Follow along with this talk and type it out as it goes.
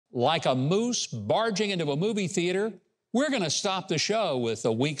Like a moose barging into a movie theater, we're going to stop the show with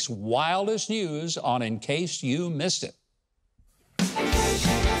the week's wildest news on In Case You Missed It.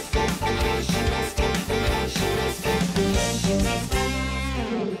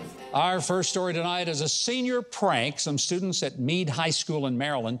 Our first story tonight is a senior prank. Some students at Meade High School in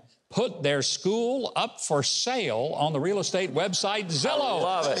Maryland put their school up for sale on the real estate website Zillow. I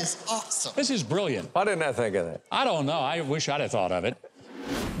love it. That is awesome. This is brilliant. Why didn't I think of that? I don't know. I wish I'd have thought of it.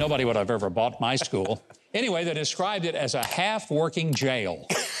 Nobody would have ever bought my school. Anyway, they described it as a half-working jail.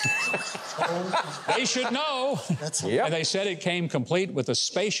 They should know. Yep. And they said it came complete with a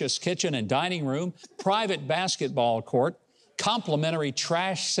spacious kitchen and dining room, private basketball court, complimentary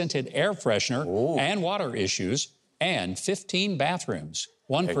trash-scented air freshener, and water issues, and 15 bathrooms,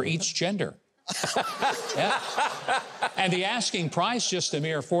 one for each gender. Yeah. And the asking price, just a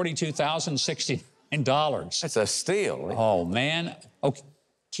mere $42,069. That's a steal. Oh, man. Okay.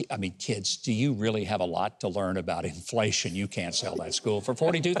 I mean, kids, do you really have a lot to learn about inflation? You can't sell that school for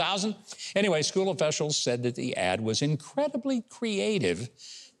 $42,000. Anyway, school officials said that the ad was incredibly creative,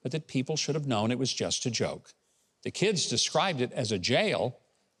 but that people should have known it was just a joke. The kids described it as a jail,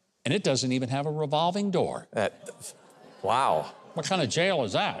 and it doesn't even have a revolving door. Wow. What kind of jail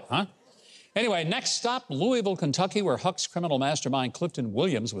is that, huh? Anyway, next stop, Louisville, Kentucky, where Huck's criminal mastermind Clifton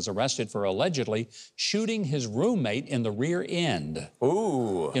Williams was arrested for allegedly shooting his roommate in the rear end.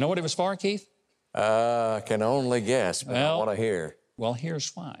 Ooh. You know what it was for, Keith? Can only guess, but I want to hear. Well,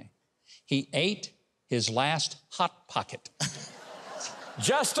 here's why. He ate his last Hot Pocket.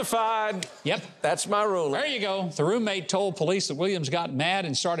 Justified. Yep. That's my ruling. There you go. The roommate told police that Williams got mad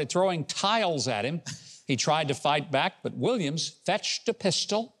and started throwing tiles at him. He tried to fight back, but Williams fetched a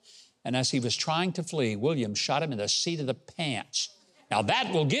pistol, and as he was trying to flee, Williams shot him in the seat of the pants. Now,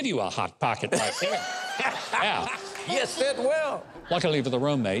 that will give you a Hot Pocket right there. Yeah. Yes, it will. Luckily for the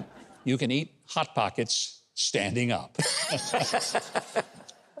roommate, you can eat Hot Pockets standing up.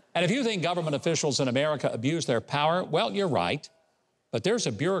 And if you think government officials in America abuse their power, well, you're right. But there's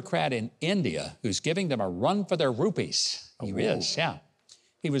a bureaucrat in India who's giving them a run for their rupees. He is, yeah.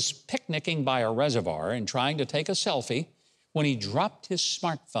 He was picnicking by a reservoir and trying to take a selfie when he dropped his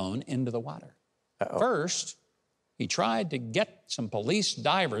smartphone into the water. First, he tried to get some police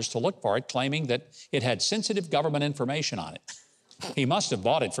divers to look for it, claiming that it had sensitive government information on it. He must have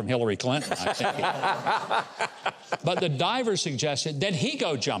bought it from Hillary Clinton, I think. But the divers suggested that he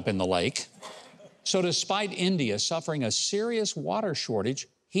go jump in the lake. So despite India suffering a serious water shortage,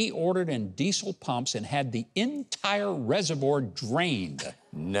 he ordered in diesel pumps and had the entire reservoir drained.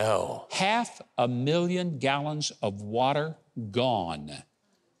 No. 500,000 gallons of water gone.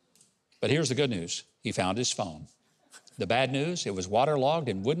 But here's the good news. He found his phone. The bad news, it was waterlogged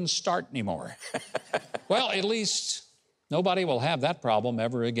and wouldn't start anymore. Well, at least nobody will have that problem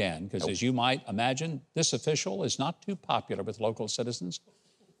ever again, because as you might imagine, this official is not too popular with local citizens.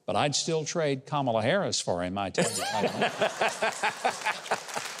 But I'd still trade Kamala Harris for him, I tell you.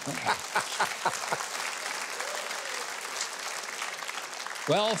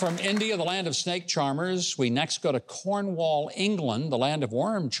 Well, from India, the land of snake charmers, we next go to Cornwall, England, the land of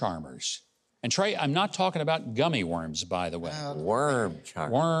worm charmers. And Trey, I'm not talking about gummy worms, by the way. Worm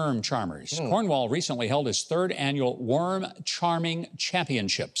charmers. Worm charmers. Cornwall recently held its 3rd annual Worm Charming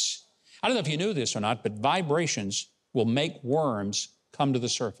Championships. I don't know if you knew this or not, but vibrations will make worms come to the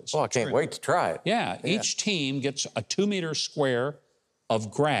surface. Oh, I can't wait to try it. Yeah, each team gets a 2-meter square of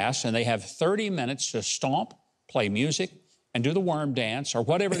grass, and they have 30 minutes to stomp, play music, and do the worm dance, or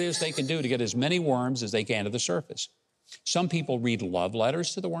whatever it is they can do to get as many worms as they can to the surface. Some people read love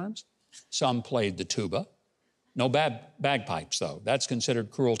letters to the worms. Some played the tuba. No bagpipes, though. That's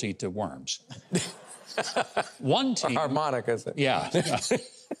considered cruelty to worms. One team... Harmonicas. Yeah.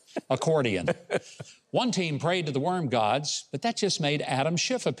 Accordion. One team prayed to the worm gods, but that just made Adam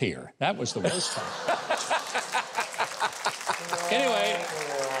Schiff appear. That was the worst part. Anyway.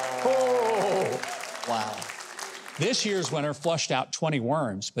 Wow. This year's winner flushed out 20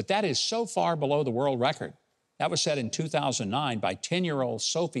 worms, but that is so far below the world record. That was set in 2009 by 10-year-old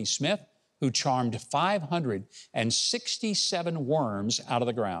Sophie Smith, who charmed 567 worms out of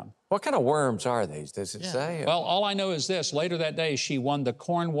the ground. What kind of worms are these? Does it say? Well, all I know is this. Later that day, she won the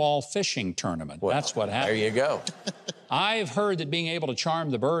Cornwall fishing tournament. Well, that's what happened. There you go. I've heard that being able to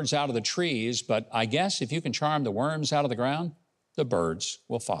charm the birds out of the trees, but I guess if you can charm the worms out of the ground, the birds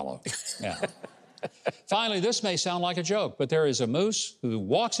will follow. Yeah. Finally, this may sound like a joke, but there is a moose who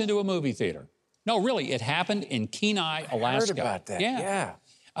walks into a movie theater. No, really, it happened in Kenai, Alaska. I heard about that, yeah.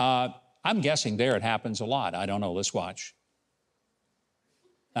 I'm guessing there it happens a lot. I don't know. Let's watch.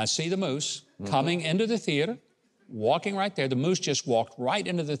 I see the moose coming into the theater. walking right there. The moose just walked right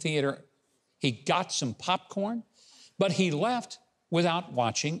into the theater. He got some popcorn, but he left without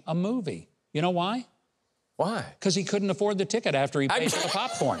watching a movie. You know why? Why? Because he couldn't afford the ticket after he paid for the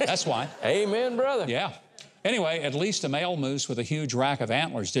popcorn. That's why. Amen, brother. Yeah. Anyway, at least a male moose with a huge rack of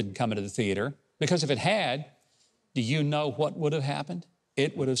antlers didn't come into the theater, because if it had, do you know what would have happened?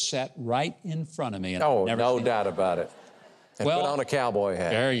 It would have sat right in front of me. And Oh, never no seen doubt about it. And Well, put on a cowboy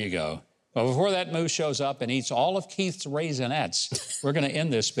hat. There you go. Well, before that moose shows up and eats all of Keith's Raisinets, we're going to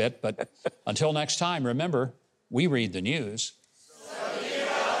end this bit. But until next time, remember, we read the news.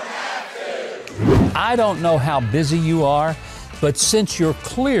 I don't know how busy you are, but since you're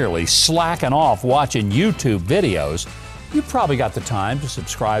clearly slacking off watching YouTube videos, you probably got the time to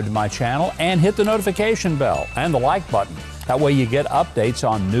subscribe to my channel and hit the notification bell and the like button. That way you get updates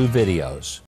on new videos.